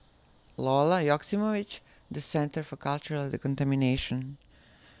Lola, Joksimović, the Center for Cultural Decontamination,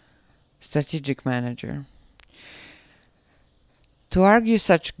 strategic manager. To argue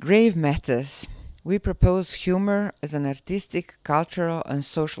such grave matters, we propose humor as an artistic, cultural, and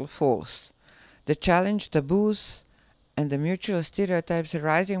social force that challenge taboos and the mutual stereotypes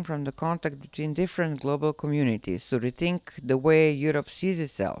arising from the contact between different global communities to rethink the way Europe sees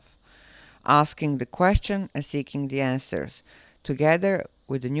itself, asking the question and seeking the answers, together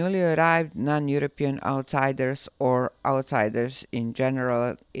with the newly arrived non-European outsiders or outsiders in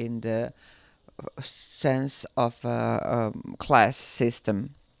general in the sense of a class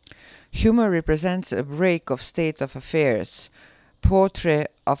system. Humor represents a break of state of affairs,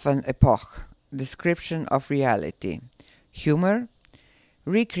 portrait of an epoch, description of reality. Humor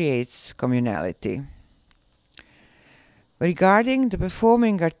recreates communality. Regarding the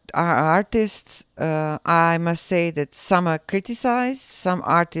performing artists, I must say that some are criticized, some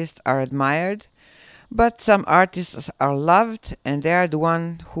artists are admired, but some artists are loved and they are the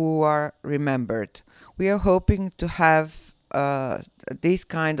ones who are remembered. We are hoping to have these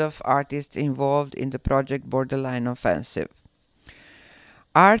kind of artists involved in the project Borderline Offensive.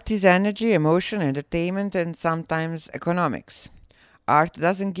 Art is energy, emotion, entertainment, and sometimes economics. Art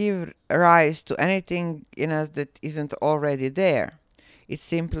doesn't give rise to anything in us that isn't already there. It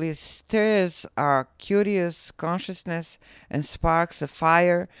simply stirs our curious consciousness and sparks a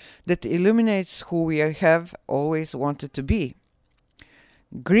fire that illuminates who we have always wanted to be.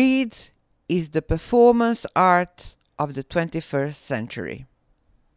 Greed is the performance art of the 21st century.